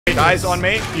Guys, on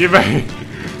me. You may.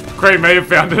 Craig may have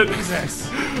found it. Jesus.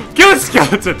 Kill a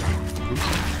skeleton.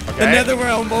 Okay. The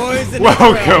Netherrealm, boys. The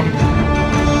Welcome.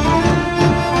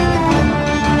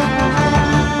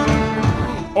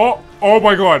 Oh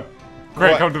my God.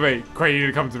 Craig, What? come to me. Craig, you need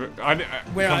to come to me.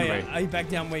 Where come are to you? me. Are you back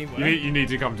down where you were? You need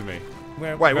to come to me.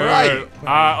 Where? Wait, where are you?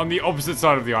 On the opposite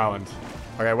side of the island.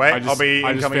 Okay, wait. I I'll be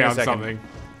just incoming in a found second. something.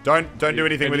 Don't do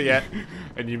anything with it yet.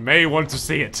 And you may want to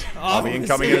see it. I'll be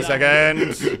incoming in a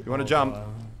second. You want to jump?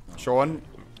 Sean?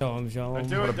 Show him.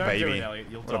 What a baby. Elliot.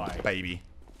 You'll What die. a baby.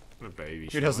 What a baby.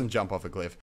 Who doesn't jump off a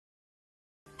cliff?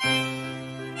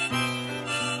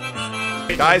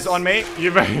 Guys, on me.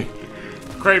 You may.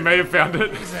 Craig may have found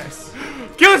it. Jesus.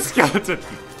 Kill a skeleton.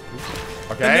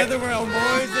 The Okay. Netherrealm,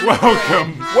 boys. The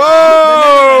Welcome. Whoa!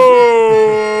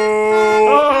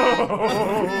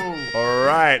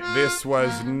 Alright, this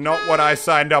was not what I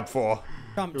signed up for.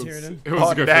 Jump, Tyridan. It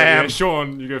was a good damn. Yeah,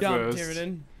 Sean, you go Jump, first.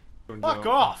 Tyridan. Fuck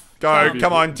off. Go, Jump.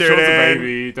 come on, Sean's a Tyridan.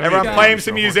 baby. Don't Everyone be a playing baby,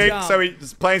 some Sean. music, Jump. so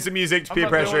he's playing some music to peer not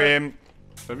pressure doing it. him.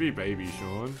 Don't be a baby,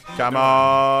 Sean. Come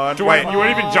on. Sean, Wait, you won't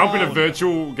even jump in a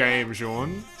virtual game,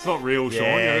 Sean. It's not real, Sean.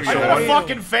 Yeah, You I gotta got go a Sean.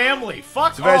 fucking family.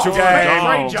 Fuck a virtual off. game.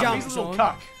 Craig Jump, jump. He's a little Sean.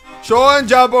 cuck. Sean,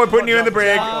 jump, we're putting you in the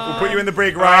brig. Jump. We'll put you in the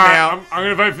brig right now. I'm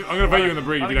gonna vote. I'm gonna vote you in the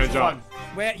brig if you don't jump.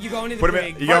 Where you going in the Put him in-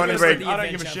 brig? you going in the For rest of brig? I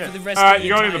don't give a adventure, shit. For the rest Alright, of the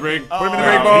you're going in the entire brig. thing. Put him in the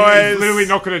brig, He's boys. literally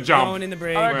not gonna jump. Going in the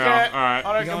brig. I don't care. alright. I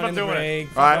don't, I'm Going not in the doing it. brig.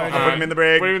 Alright, Fuck I'll put him in the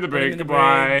brig. Put him in the Put him brig. in the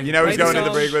Goodbye. brig. You know he's Wait, going in the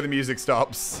Sean. brig where the music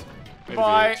stops.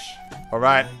 Bye.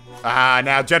 Alright.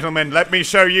 Now, gentlemen, let me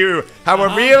show you how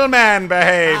a real man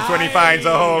behaves when he finds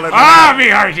a hole in the map. Army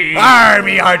hearties.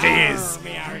 Army hearties!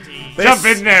 This- Jump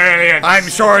in there, Elliot. I'm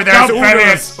sure there's Jump, oodles.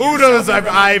 Elliot. Oodles,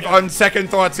 I've, on second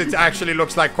thoughts, it actually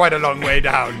looks like quite a long way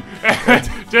down.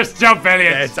 Just jump,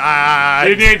 Elliot. It's,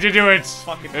 You need to do it.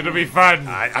 It'll be fun.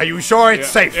 are you sure it's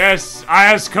safe? Yes,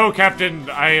 I as co-captain,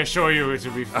 I assure you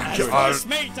it'll be fun.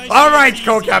 All right,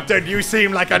 co-captain, you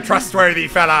seem like a trustworthy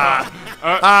fella.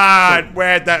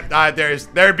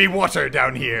 There be water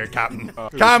down here, Captain.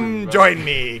 Come join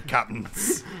me,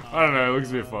 Captains. I don't know, it looks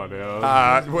a bit fun.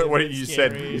 Yeah. What did you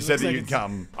said? You said Looks that like you'd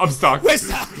come. I'm stuck. We're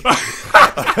stuck. We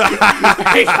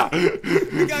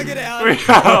gotta get out.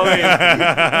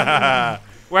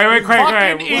 Wait, Craig,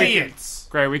 Fucking idiots.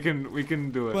 Craig, we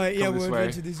can do it. Wait, yeah, Come this we'll way.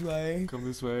 adventure this way. Come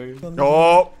this way.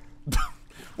 Oh,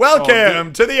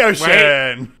 welcome to the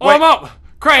ocean. Oh, I'm up,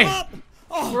 Craig.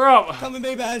 Oh, We're up. come with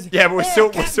me, Baz. Yeah, but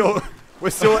we're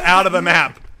still out of the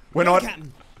map. We're No, not.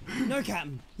 Captain. No,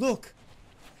 Captain. Look,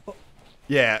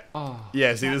 Yeah.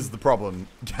 Yeah. See, this is the problem.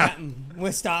 Captain.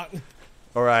 We're stuck.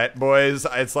 All right, boys.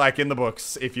 It's like in the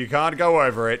books. If you can't go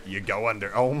over it, you go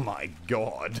under. Oh my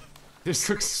god. This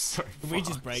looks so. Did we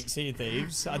just break Sea of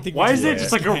Thieves? I think. Why we is there did.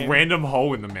 just like a random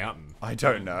hole in the mountain? I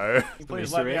don't know.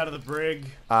 Please let me out of the brig.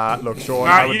 Look, Sean.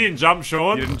 Nah, I would- you didn't jump,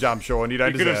 Sean. You didn't jump, Sean. You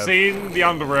don't You could have deserve. seen the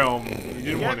Underrealm. You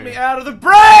didn't want Get me to. out of the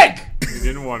brig! You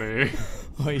didn't want to.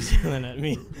 Oh, he's yelling at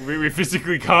me. We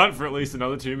physically can't for at least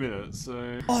another 2 minutes.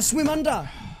 So. Oh, swim under.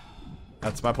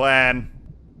 That's my plan.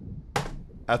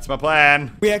 That's my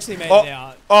plan. We actually made Oh, it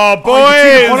out. oh To the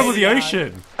boys! bottom of the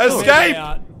ocean. We made it Escape!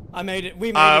 out. I made it.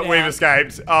 We made it We've out.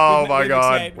 escaped. Oh my We've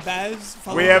god. escaped. Baz,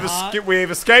 follow We the have heart. we've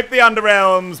escaped the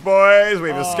Underrealms, boys.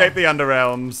 We've Oh. escaped the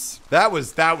Underrealms. That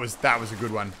was a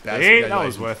good one. Hey, that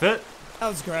was Congratulations. worth it. That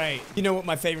was great. You know what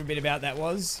my favorite bit about that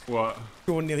was? What?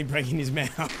 Sean nearly breaking his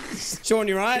mouth. Sean,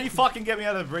 you Can right? you fucking get me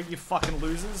out of the brig, you fucking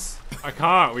losers? I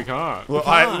can't. We can't. Well,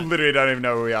 I can't. literally don't even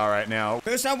know where we are right now.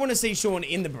 First, I want to see Sean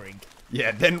in the brig.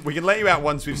 Yeah, then we can let you out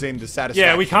once we've seen the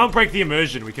satisfaction. Yeah, we can't break the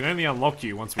immersion. We can only unlock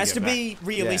you once we Has get to back. be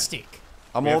realistic.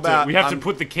 I'm We all have, about. to, we have to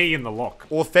put the key in the lock.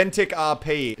 Authentic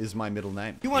RP is my middle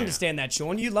name. You understand that,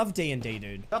 Sean? You love D&D,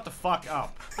 dude. Shut the fuck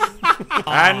up.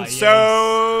 And yes.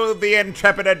 so the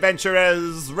intrepid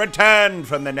adventurers returned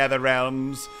from the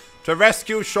Netherrealms to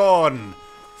rescue Sean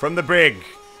from the brig.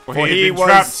 For he had been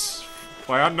trapped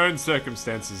by unknown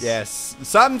circumstances. Yes,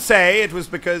 some say it was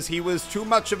because he was too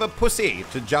much of a pussy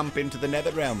to jump into the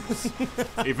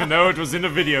Netherrealms. Even though it was in a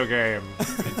video game, and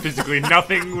physically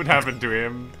nothing would happen to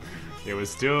him, he was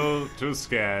still too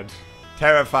scared.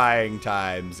 Terrifying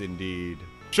times indeed.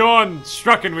 Sean,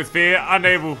 stricken with fear,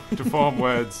 unable to form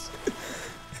words.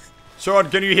 Sean,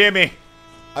 can you hear me?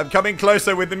 I'm coming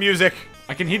closer with the music.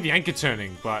 I can hear the anchor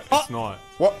turning, but it's not.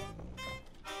 What?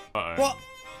 What?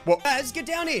 What? Baz, get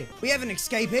down here. We have an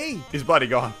escapee. He's bloody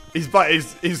gone. He's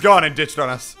gone and ditched on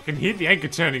us. I can hear the anchor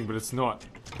turning, but it's not.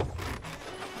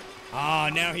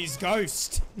 Ah, now he's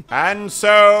ghost. And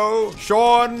so,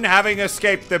 Sean, having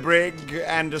escaped the brig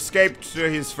and escaped to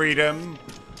his freedom,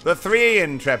 the three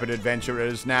intrepid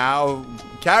adventurers now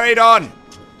carried on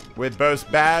with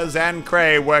both Baz and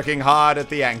Cray working hard at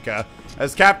the anchor,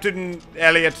 as Captain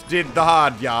Elliot did the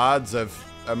hard yards of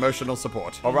emotional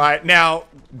support. All right, now,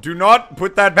 do not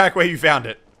put that back where you found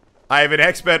it. I have an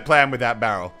expert plan with that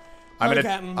barrel. I'm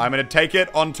gonna take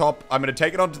it on top. I'm gonna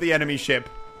take it onto the enemy ship.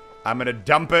 I'm gonna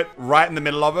dump it right in the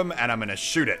middle of them, and I'm gonna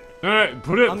shoot it. No,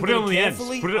 put it on the end.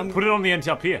 Put it on the end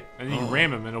up here, and then you can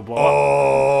ram them, and it'll blow up.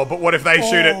 Oh, but what if they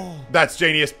shoot it? That's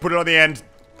genius. Put it on the end.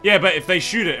 Yeah, but if they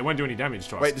shoot it, it won't do any damage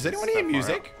to us. Wait, does anyone hear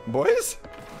music, boys?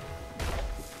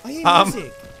 I hear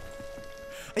music.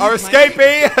 Our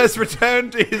escapee has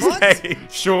returned to his cage.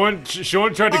 Sean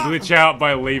tried to glitch out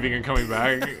by leaving and coming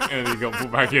back, and he got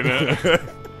put back in it.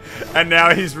 And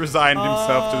now he's resigned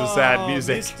himself to the sad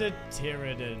music. Mr.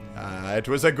 Tyrannon. It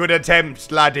was a good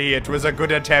attempt, laddie. It was a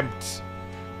good attempt.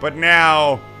 But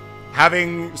now,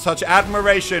 having such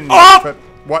admiration for...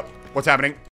 What's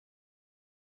happening?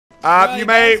 You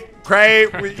may... Cray,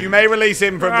 you may release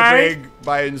him from the brig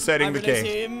by inserting the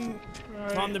key. Him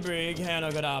from the brig. Hang on,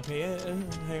 I got up here.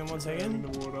 Hang on 1 second.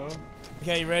 In the water.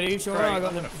 Okay, you ready? Sure, Craig, I got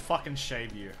I'm gonna fucking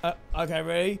shave you. Okay,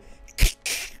 ready?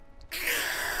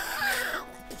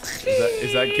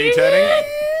 Is that key turning?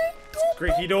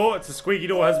 Squeaky door. It's a squeaky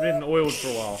door. Hasn't been oiled for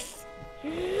a while.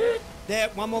 There,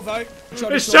 one more vote.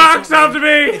 The shark's after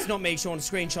me! It's not me, Sean.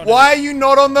 Screenshot. Why are you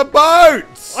not on the boat?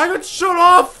 I got shot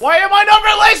off! Why am I not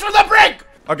released from the brig?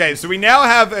 Okay, so we now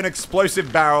have an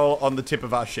explosive barrel on the tip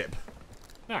of our ship.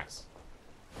 Nice.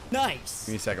 Nice.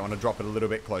 Give me a second. I want to drop it a little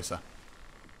bit closer.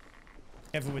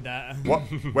 Careful with that. What?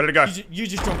 Where did it go? You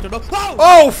just dropped it off. Oh!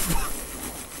 Oh!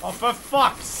 Oh, for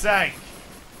fuck's sake.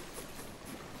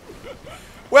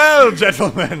 Well,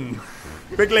 gentlemen,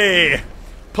 quickly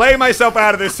play myself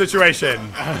out of this situation.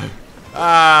 We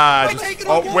are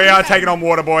taking on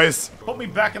water, boys. Put me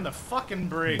back in the fucking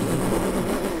brig.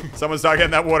 Someone start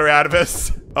getting that water out of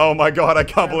us. Oh my god, I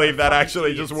can't believe that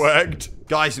actually just worked.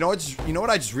 Guys, you know what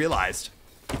I just realized?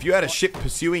 If you had a ship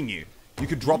pursuing you, you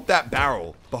could drop that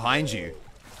barrel behind you.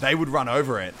 They would run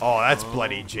over it. Oh, that's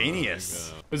bloody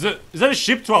genius. Is that a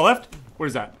ship to our left? What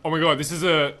is that? Oh my god, this is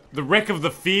the wreck of the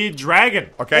feared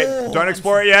dragon. Okay, don't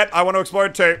explore it yet. I want to explore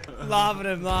it too. Laughing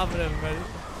at him, buddy.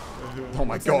 Oh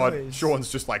my god,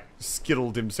 Sean's just like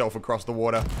skittled himself across the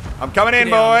water. I'm coming in,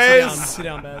 boys. Sit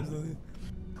down, Baz.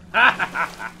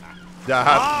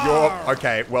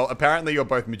 Okay, well, apparently you're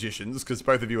both magicians, because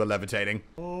both of you are levitating.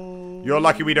 You're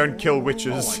lucky we don't kill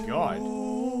witches. Oh my god.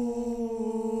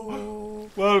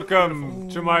 Welcome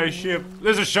to my ship.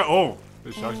 There's a shark. Oh,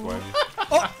 there's sharks waving.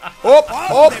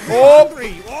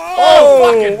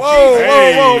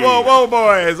 Whoa,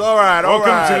 boys. All right,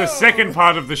 Welcome to the second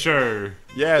part of the show.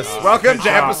 Yes, welcome to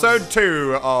episode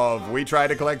 2 of We Try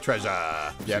to Collect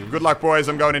Treasure. Yeah, good luck, boys.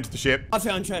 I'm going into the ship. I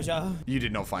found treasure. You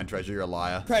did not find treasure. You're a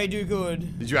liar. Cray do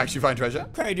good. Did you actually find treasure?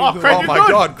 Cray do good. Oh my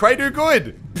god, Cray do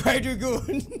good. Cray do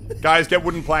good. Guys, get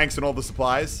wooden planks and all the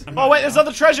supplies. Oh wait, there's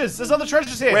other treasures. There's other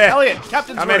treasures here. Where? Elliot,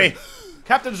 captain's room. How many?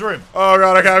 Captain's room. Oh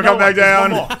god, okay, I'll come back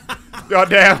down. One more. God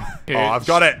damn. Oh, I've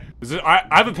got it. I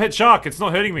have a pet shark. It's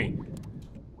not hurting me.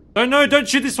 Oh no, don't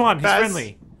shoot this one. He's Baz.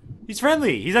 friendly. He's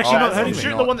friendly. He's actually not hurting me.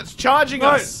 Shoot the one that's charging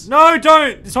us. No,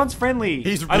 don't. This one's friendly.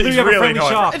 He's I literally have a really friendly not.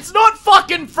 shark. It's not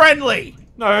fucking friendly.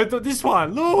 No, this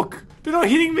one. Look. They're not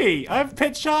hitting me. I have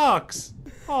pet sharks.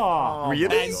 Oh, Really?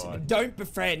 Baz, don't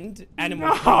befriend animal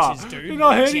nah, creatures, dude. they're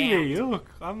not hurting Watch me. Look,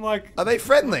 I'm like, Are they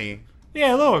friendly?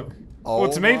 yeah, look. Oh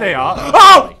Well, to me my they are.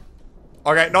 Oh!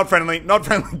 Okay, not friendly. Not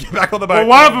friendly. Get back on the boat. Well,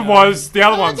 one of them was. The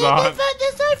other ones aren't.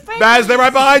 Baz, they're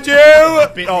right behind you!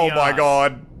 Bit Oh the my ass.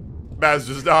 god. Baz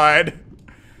just died.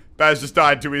 Baz just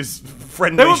died to his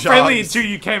friendly They were sharks. friendly until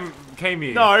you came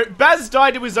here. No, Baz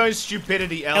died to his own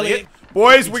stupidity, Elliot.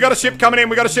 Boys, we got a ship coming in.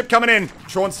 We got a ship coming in.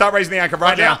 Sean, start raising the anchor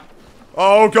right Roger. now.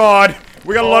 Oh god.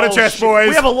 We got a lot of chests, shit. boys.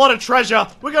 We have a lot of treasure.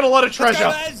 We got a lot of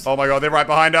treasure. Oh my god, they're right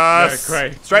behind us. Yeah,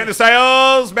 great. Straighten the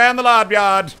sails, man the larboard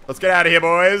yard. Let's get out of here,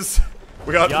 boys.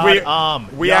 We got Yard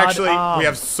arm. we Yard actually arm. we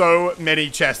have so many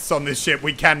chests on this ship.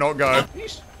 We cannot go.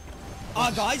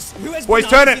 guys, who has Boys,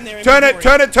 turn bananas in their it, turn it, inventory?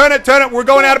 turn it, turn it, turn it. We're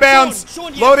going out of bounds.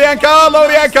 Sean, Lower the anchor, lower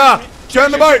the anchor.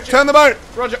 Turn the boat, turn the boat.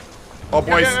 Roger. Oh,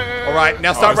 boys. All right,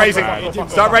 now start that's raising. bad.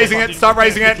 Start raising it, start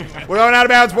raising it. We're going out of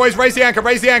bounds, boys. Raise the anchor,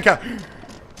 raise the anchor.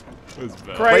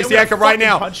 Cray, Raise I'm the gonna anchor right fucking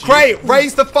now. punch you. Cray,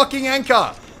 raise the fucking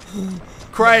anchor.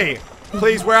 Cray,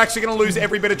 please, we're actually going to lose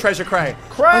every bit of treasure, Cray.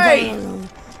 Cray!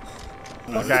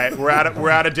 Okay, we're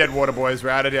out of dead water, boys. We're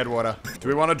out of dead water. Do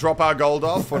we want to drop our gold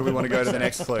off, or do we want to go to the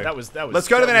next clue? That was. Let's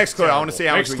go to the next clue. I want to see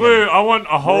how much Next we clue. get. I want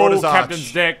a whole Marauder's Arch.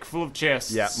 captain's deck full of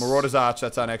chests. Yeah, Marauder's Arch.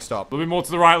 That's our next stop. A little bit more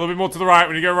to the right. A little bit more to the right.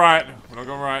 When you go right, we're not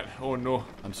going right. Oh no.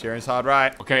 I'm steering us hard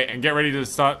right. Okay, and get ready to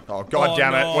start. Oh god Oh,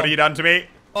 damn it! no. What have you done to me?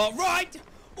 All right.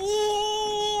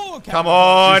 Ooh, okay. Come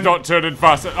on. She's not turning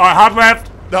fast. Alright, hard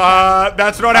left.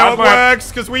 That's not how it Hard left. works,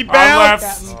 because we Hard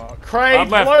bounce. left. Craig, Hard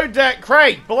left. below deck.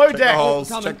 Craig, below Check the deck. holes.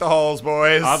 Coming. Check the holes,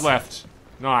 boys. Hard left.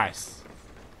 Nice.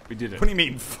 We did it. What do you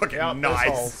mean, fucking Yep, there's nice?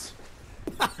 holes.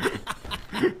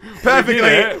 Perfectly, We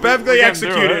did it. perfectly We can do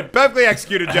executed. it. Perfectly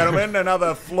executed, gentlemen.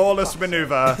 Another flawless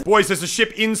maneuver. Boys, there's a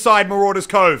ship inside Marauder's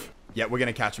Cove. Yeah, we're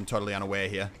gonna catch them totally unaware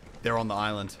here. They're on the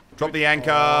island. Drop the anchor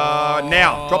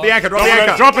now. Drop the anchor. Drop the Dropping it,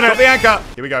 anchor. dropping it. Drop the anchor.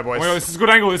 Here we go, boys. Oh my God, this is a good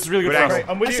angle. This is really good Good for angle. us.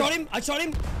 I'm with I you. shot him. I shot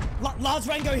him. Lars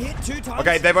Rango hit 2 times.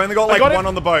 Okay, they've only got like got it. one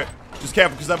on the boat. Just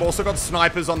careful, because they've also got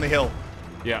snipers on the hill.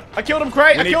 Yeah. I killed him,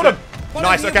 Craig. I We need killed to- him. One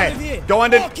Nice, over here, okay. one over here. Go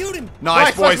under. Oh, killed him. Nice,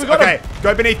 Nice, boys. we got Okay, him.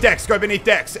 go beneath decks. Go beneath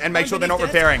decks, and make Go sure they're not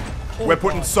beneath decks? repairing. Oh, We're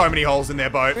putting God. so many holes in their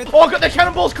boat. Oh, I got the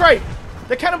cannonballs, Craig.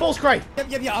 The cannonballs, Craig.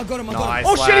 Yep, I got him. I got Nice.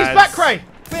 him. Oh shit, he's lads. back, Craig.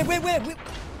 Where?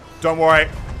 Don't worry,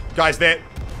 guys. They're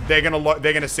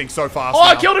gonna sink so fast. Oh,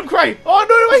 I now. killed him, Craig. Oh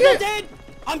no, I'm I hit. dead.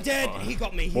 I'm dead. He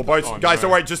got me. Well, boats, Oh, guys, no.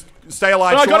 don't worry. Just stay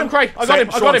alive. No, I got Sean. him, Craig. I got Stay- him.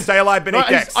 I Sean, got him. Stay alive beneath No,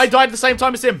 decks. I died at the same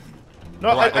time as him. No,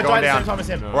 Alright, I they're died going at the down. same time as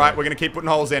him. All right, we're gonna keep putting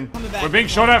holes in. Coming back. We're being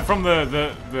shot at from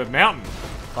the mountain.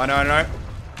 I know.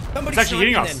 Somebody It's actually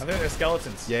hitting snipe us. them. I think they're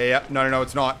skeletons. Yeah. No,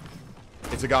 it's not.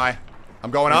 It's a guy.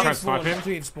 I'm going trying up. to snipe him.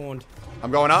 Three have spawned.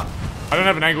 I'm going up. I don't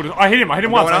have an angle. I hit him. I hit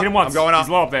him once. going I hit him up. once. I'm going up. He's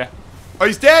low up there. Oh,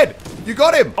 he's dead. You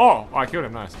got him. Oh, I killed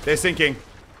him. Nice. They're sinking.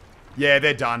 Yeah,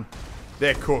 they're done.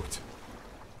 They're cooked.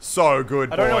 So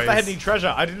good, I don't know if they had boys. any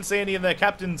treasure. I didn't see any in their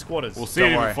captain's quarters. We'll see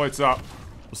Don't it if worry. it floats up.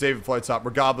 We'll see if it floats up.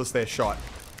 Regardless, they're shot.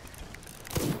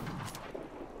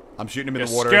 I'm shooting him in You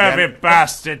the water scurvy again.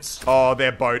 bastards. Oh,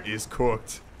 their boat is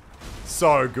cooked.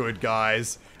 So good,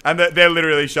 guys. And they're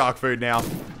literally shark food now.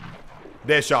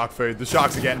 They're shark food. The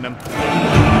sharks are getting them.